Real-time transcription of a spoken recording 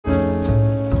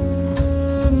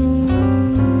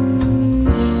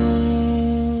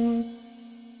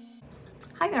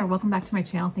welcome back to my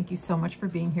channel. Thank you so much for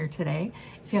being here today.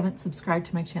 If you haven't subscribed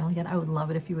to my channel yet, I would love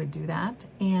it if you would do that.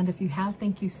 And if you have,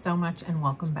 thank you so much and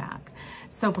welcome back.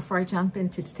 So before I jump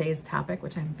into today's topic,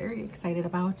 which I'm very excited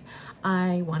about,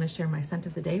 I want to share my scent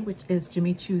of the day, which is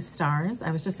Jimmy Choo's Stars.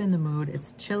 I was just in the mood.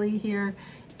 It's chilly here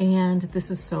and this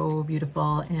is so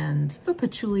beautiful, and the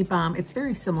patchouli balm, it's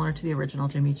very similar to the original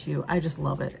Jimmy Choo. I just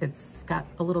love it. It's got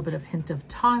a little bit of hint of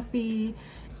toffee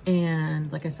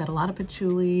and, like I said, a lot of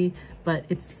patchouli, but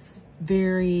it's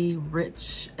very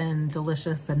rich and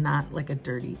delicious and not like a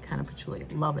dirty kind of patchouli.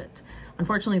 Love it.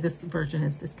 Unfortunately, this version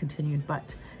is discontinued,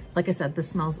 but like I said, this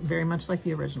smells very much like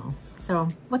the original. So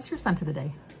what's your scent of the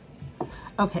day?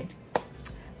 Okay,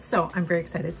 so I'm very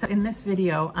excited. So in this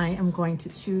video, I am going to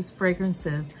choose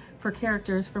fragrances for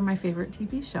characters from my favorite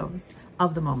TV shows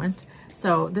of the moment.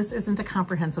 So this isn't a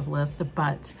comprehensive list,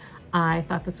 but I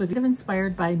thought this would be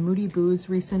inspired by Moody Boo's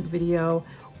recent video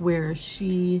where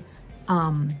she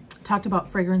talked about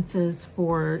fragrances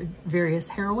for various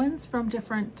heroines from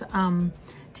different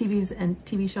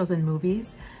TV shows and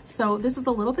movies. So this is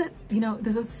a little bit,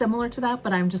 this is similar to that,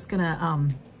 but I'm just gonna,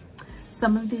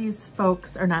 some of these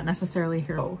folks are not necessarily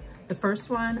hero. The first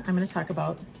one I'm gonna talk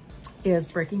about is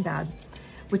Breaking Bad,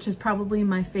 which is probably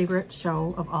my favorite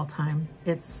show of all time.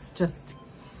 It's just,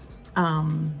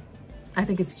 I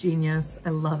think it's genius. I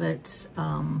love it.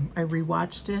 I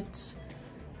rewatched it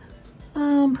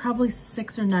probably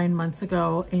 6 or 9 months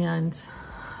ago, and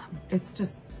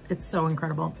it's so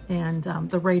incredible. And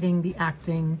the writing, the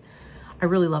acting, I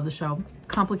really love the show.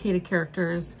 Complicated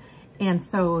characters. And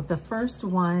so the first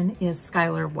one is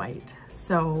Skylar White.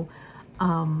 So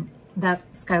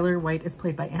that Skylar White is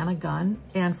played by Anna Gunn.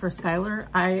 And for Skylar,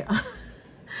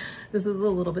 this is a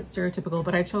little bit stereotypical,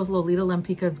 but I chose Lolita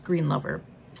Lempicka's Green Lover.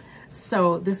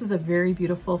 So this is a very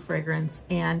beautiful fragrance.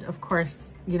 And of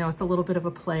course, it's a little bit of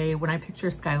a play. When I picture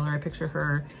Skylar, I picture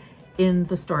her in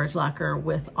the storage locker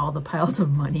with all the piles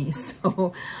of money.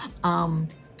 So,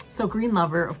 so Green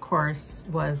Lover, of course,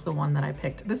 was the one that I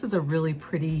picked. This is a really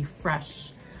pretty,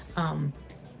 fresh, kind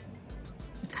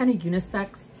of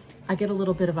unisex. I get a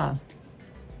little bit of a,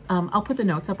 I'll put the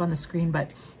notes up on the screen,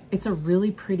 but it's a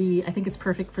really pretty, I think it's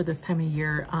perfect for this time of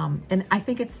year. And I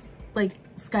think it's like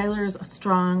Skylar's a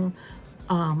strong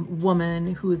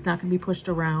woman who is not going to be pushed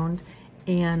around.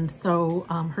 And so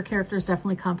her character is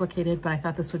definitely complicated, but I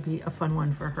thought this would be a fun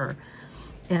one for her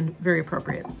and very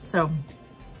appropriate. So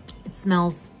it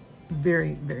smells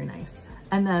very, very nice.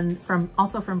 And then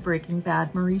also from Breaking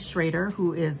Bad, Marie Schrader,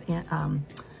 who is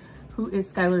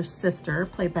Skylar's sister,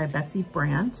 played by Betsy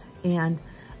Brandt. And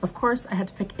of course I had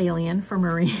to pick Alien for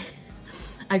Marie.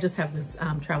 I just have this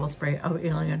travel spray of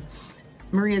Alien.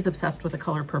 Marie is obsessed with the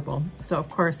color purple. So of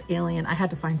course, Alien, I had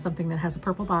to find something that has a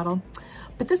purple bottle.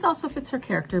 But this also fits her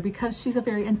character because she's a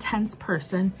very intense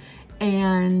person.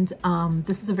 And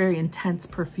this is a very intense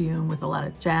perfume with a lot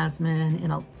of jasmine,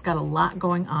 and it's got a lot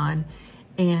going on.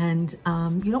 And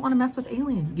you don't want to mess with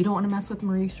Alien. You don't want to mess with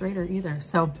Marie Schrader either.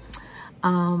 So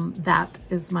that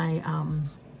is my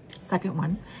second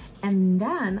one. And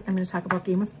then I'm going to talk about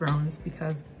Game of Thrones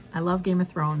because I love Game of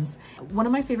Thrones. One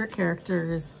of my favorite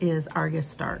characters is Arya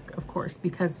Stark, of course,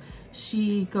 because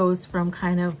she goes from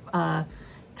kind of a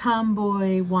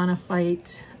tomboy, wanna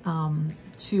fight,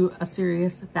 to a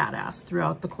serious badass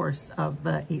throughout the course of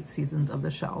the 8 seasons of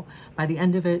the show. By the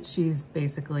end of it, she's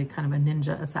basically kind of a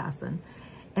ninja assassin.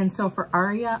 And so for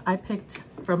Arya, I picked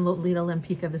from Lolita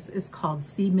Lempicka, this is called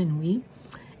Si Minuit,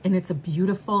 and it's a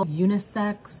beautiful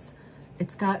unisex.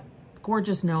 It's got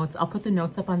gorgeous notes. I'll put the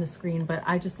notes up on the screen, but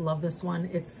I just love this one.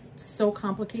 It's so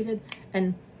complicated,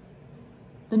 and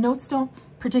the notes don't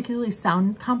particularly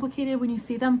sound complicated when you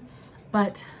see them,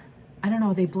 but I don't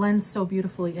know, they blend so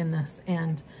beautifully in this.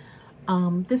 And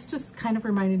this just kind of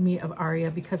reminded me of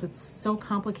Arya because it's so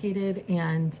complicated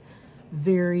and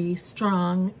very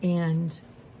strong, and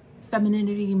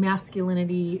femininity,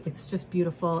 masculinity, it's just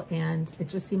beautiful, and it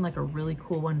just seemed like a really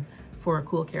cool one for a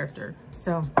cool character.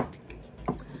 So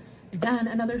then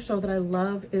another show that I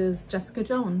love is Jessica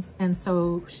Jones. And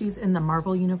so she's in the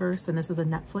Marvel universe, and this is a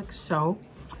Netflix show.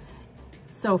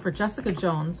 So for Jessica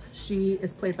Jones, she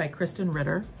is played by Kristen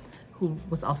Ritter, who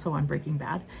was also on Breaking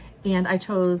Bad. And I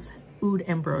chose Oud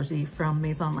Ambroisie from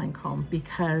Maison Lancôme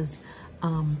because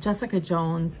Jessica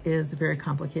Jones is a very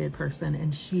complicated person,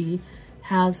 and she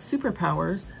has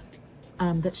superpowers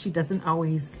that she doesn't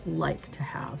always like to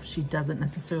have. She doesn't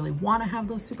necessarily want to have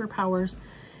those superpowers,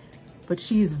 but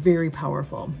she's very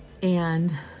powerful,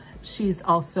 and she's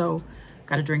also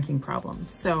got a drinking problem.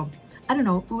 So I don't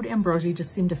know, Oud Ambroisie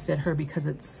just seemed to fit her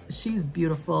because she's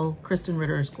beautiful. Kristen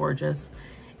Ritter is gorgeous.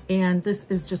 And this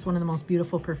is just one of the most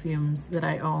beautiful perfumes that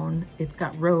I own. It's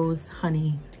got rose,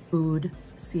 honey, oud,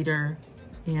 cedar,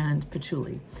 and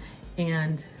patchouli.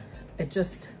 And it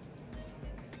just,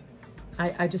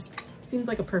 I just, seems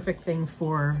like a perfect thing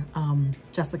for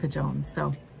Jessica Jones.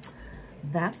 So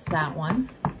that's that one.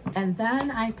 And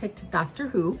then I picked Doctor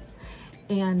Who.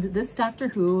 And this Doctor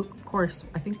Who, of course,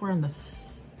 I think we're on the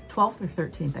 12th or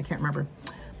 13th, I can't remember.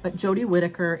 But Jodie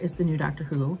Whittaker is the new Doctor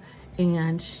Who.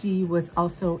 And she was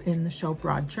also in the show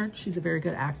Broadchurch. She's a very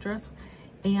good actress.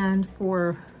 And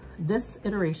for this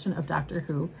iteration of Doctor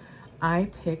Who, I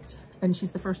picked, and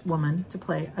she's the first woman to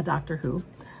play a Doctor Who,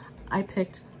 I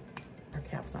picked, our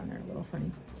cap's on there a little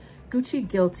funny, Gucci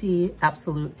Guilty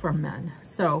Absolute for men.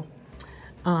 So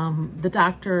the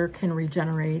doctor can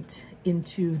regenerate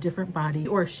into different body,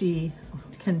 or she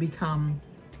can become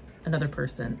another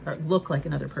person or look like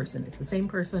another person. It's the same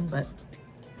person, but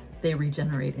they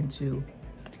regenerate into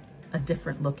a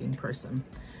different looking person.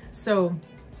 So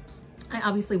I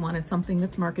obviously wanted something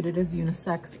that's marketed as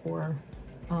unisex or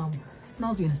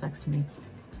smells unisex to me.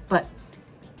 But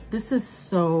this is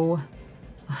so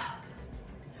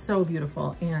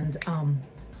beautiful. And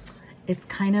it's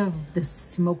kind of this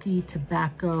smoky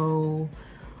tobacco.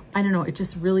 I don't know, it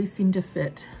just really seemed to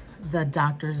fit the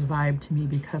doctor's vibe to me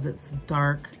because it's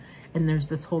dark and there's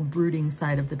this whole brooding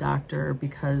side of the doctor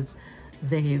because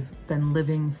they've been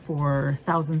living for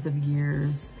thousands of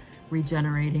years,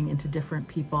 regenerating into different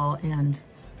people. And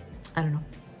I don't know,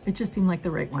 it just seemed like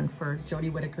the right one for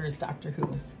Jodie Whittaker's Doctor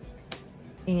Who.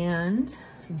 And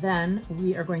then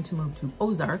we are going to move to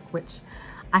Ozark, which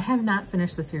I have not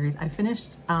finished the series. I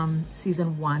finished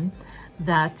season 1.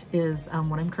 That is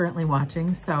what I'm currently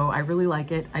watching. So I really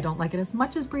like it. I don't like it as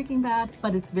much as Breaking Bad,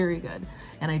 but it's very good.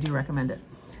 And I do recommend it.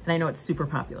 And I know it's super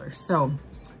popular. So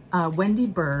Wendy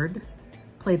Bird,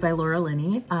 played by Laura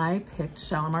Linney. I picked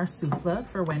Shalimar Souffle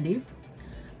for Wendy.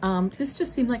 This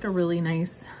just seemed like a really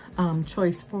nice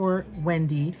choice for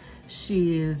Wendy.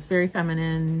 She's very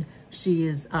feminine.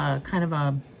 She's kind of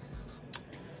a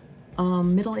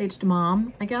middle-aged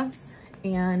mom, I guess.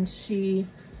 And she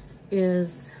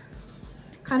is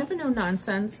kind of a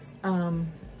no-nonsense,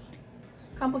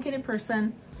 complicated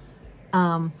person.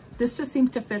 This just seems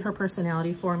to fit her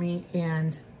personality for me,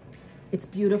 and it's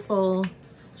beautiful.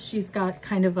 She's got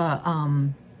kind of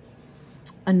a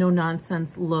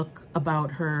no-nonsense look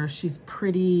about her. She's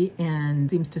pretty and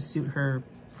seems to suit her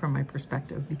from my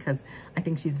perspective because I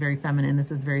think she's very feminine.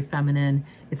 This is very feminine.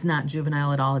 It's not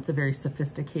juvenile at all. It's a very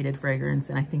sophisticated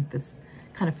fragrance, and I think this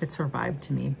kind of fits her vibe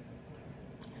to me.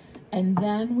 And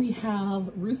then we have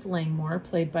Ruth Langmore,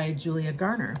 played by Julia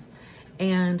Garner.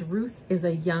 And Ruth is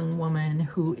a young woman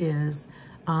who is,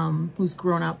 who's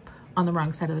grown up on the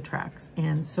wrong side of the tracks.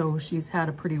 And so she's had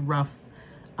a pretty rough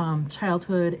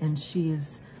childhood, and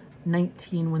she's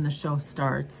 19 when the show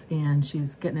starts, and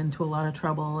she's getting into a lot of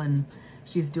trouble, and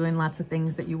she's doing lots of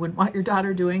things that you wouldn't want your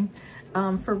daughter doing.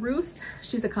 For Ruth,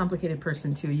 she's a complicated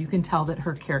person too. You can tell that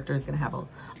her character is gonna have a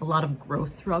lot of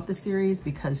growth throughout the series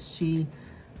because she,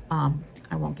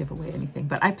 I won't give away anything,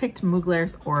 but I picked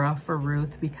Mugler's Aura for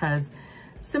Ruth because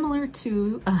similar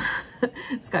to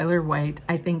Skylar White,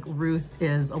 I think Ruth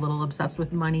is a little obsessed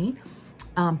with money.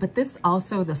 But this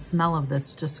also, the smell of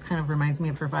this just kind of reminds me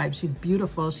of her vibe. She's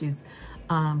beautiful. She's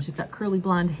got curly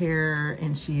blonde hair,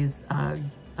 and she's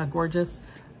a gorgeous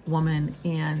woman.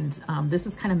 And this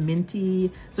is kind of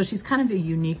minty. So she's kind of a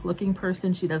unique looking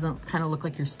person. She doesn't kind of look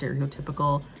like your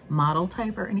stereotypical model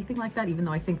type or anything like that, even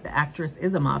though I think the actress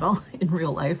is a model in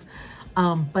real life.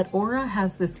 But Aura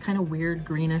has this kind of weird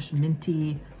greenish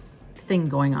minty thing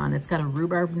going on. It's got a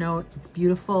rhubarb note. It's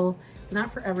beautiful. It's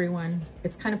not for everyone.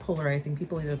 It's kind of polarizing.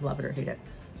 People either love it or hate it.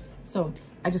 So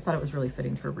I just thought it was really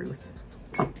fitting for Ruth.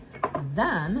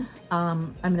 Then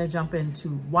I'm going to jump into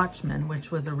Watchmen,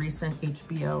 which was a recent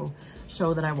HBO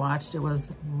show that I watched. It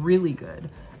was really good.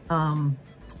 And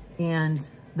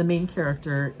the main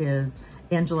character is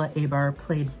Angela Abar,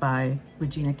 played by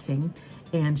Regina King.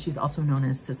 And she's also known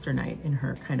as Sister Night in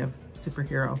her kind of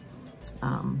superhero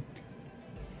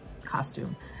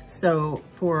costume. So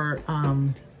for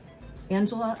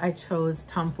Angela, I chose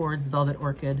Tom Ford's Velvet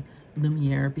Orchid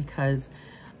Lumière because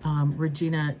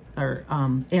Angela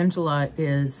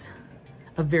is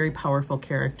a very powerful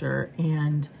character,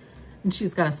 and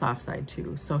she's got a soft side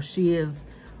too. So she is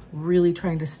really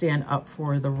trying to stand up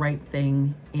for the right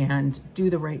thing and do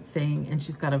the right thing. And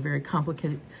she's got a very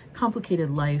complicated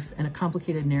life and a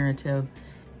complicated narrative.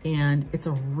 And it's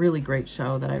a really great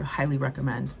show that I highly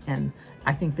recommend. And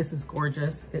I think this is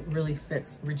gorgeous. It really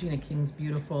fits. Regina King's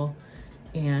beautiful.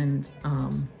 And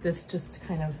this just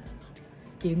kind of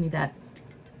gave me that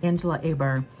Angela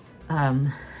Abar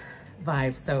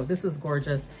vibe. So this is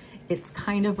gorgeous. It's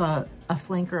kind of a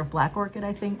flanker of Black Orchid,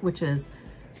 I think, which is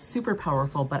super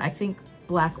powerful, but I think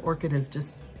Black Orchid is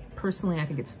just, personally, I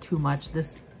think it's too much.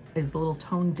 This is a little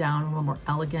toned down, a little more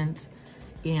elegant,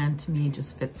 and to me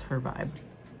just fits her vibe.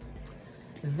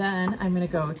 Then I'm gonna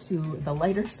go to the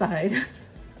lighter side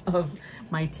of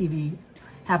my TV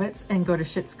habits and go to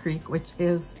Schitt's Creek, which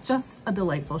is just a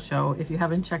delightful show. If you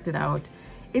haven't checked it out,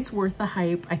 it's worth the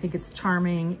hype. I think it's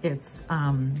charming. It's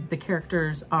the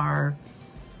characters are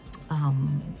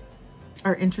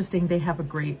interesting. They have a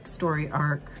great story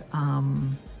arc.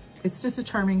 It's just a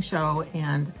charming show,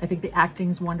 and I think the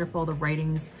acting's wonderful, the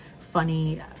writing's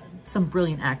funny, some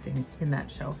brilliant acting in that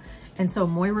show. And so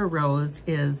Moira Rose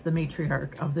is the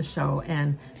matriarch of the show,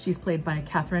 and she's played by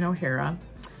Catherine O'Hara.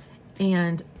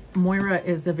 And Moira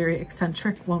is a very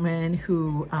eccentric woman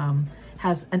who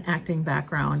has an acting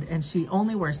background, and she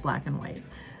only wears black and white.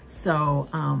 So,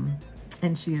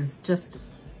 and she's just,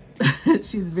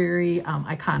 she's very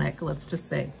iconic, let's just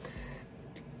say.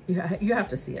 You have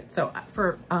to see it. So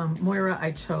for Moira,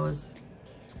 I chose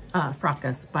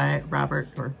Fracas by Robert,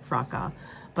 or Fracas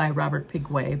by Robert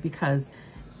Piguet, because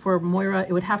for Moira,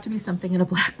 it would have to be something in a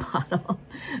black bottle.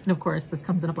 And of course, this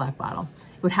comes in a black bottle.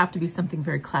 It would have to be something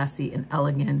very classy and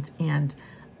elegant. And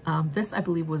this, I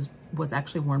believe, was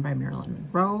actually worn by Marilyn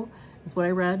Monroe, is what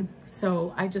I read.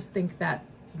 So I just think that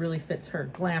really fits her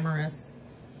glamorous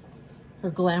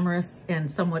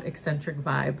and somewhat eccentric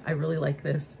vibe. I really like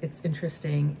this. It's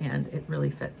interesting, and it really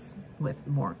fits with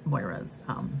Moira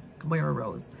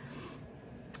Rose.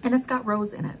 And it's got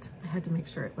rose in it. I had to make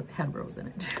sure it had rose in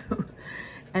it too.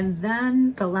 And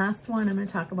then the last one I'm going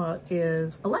to talk about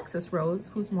is Alexis Rose,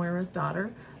 who's Moira's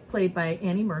daughter, played by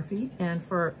Annie Murphy. And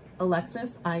for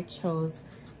Alexis, I chose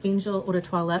Angel Eau de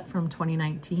Toilette from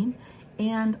 2019.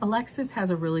 And Alexis has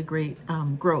a really great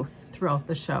growth throughout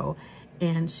the show.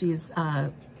 And she's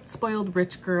a spoiled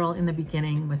rich girl in the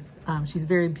beginning with, she's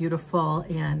very beautiful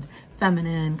and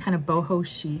feminine, kind of boho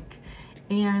chic.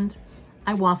 And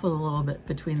I waffled a little bit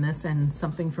between this and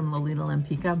something from Lolita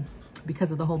Lempicka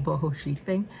because of the whole boho chic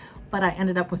thing. But I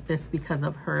ended up with this because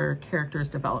of her character's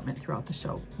development throughout the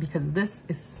show, because this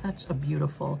is such a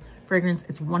beautiful fragrance.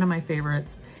 It's one of my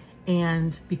favorites.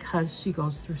 And because she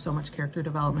goes through so much character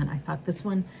development, I thought this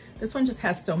one just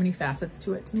has so many facets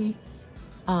to it to me.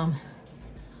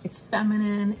 It's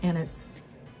feminine, and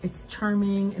it's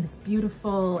charming, and it's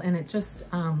beautiful, and it just,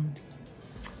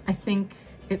 I think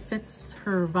it fits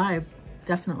her vibe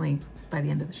definitely by the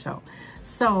end of the show.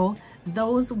 So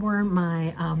those were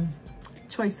my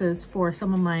choices for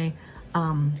some of my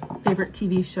favorite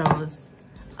TV shows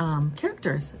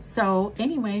characters. So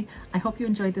anyway, I hope you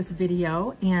enjoyed this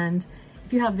video, and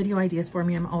if you have video ideas for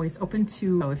me, I'm always open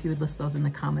to, if you would list those in the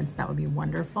comments, that would be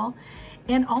wonderful.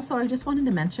 And also, I just wanted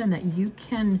to mention that you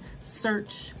can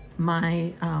search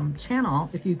my channel.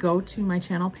 If you go to my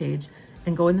channel page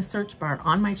and go in the search bar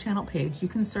on my channel page, you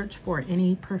can search for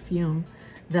any perfume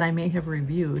that I may have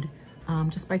reviewed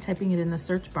just by typing it in the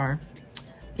search bar.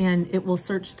 And it will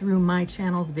search through my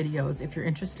channel's videos if you're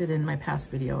interested in my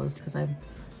past videos, because I've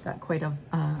got quite a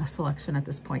selection at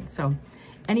this point. So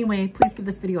anyway, please give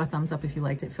this video a thumbs up if you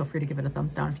liked it. Feel free to give it a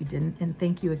thumbs down if you didn't. And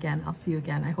thank you again. I'll see you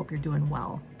again. I hope you're doing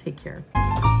well. Take care.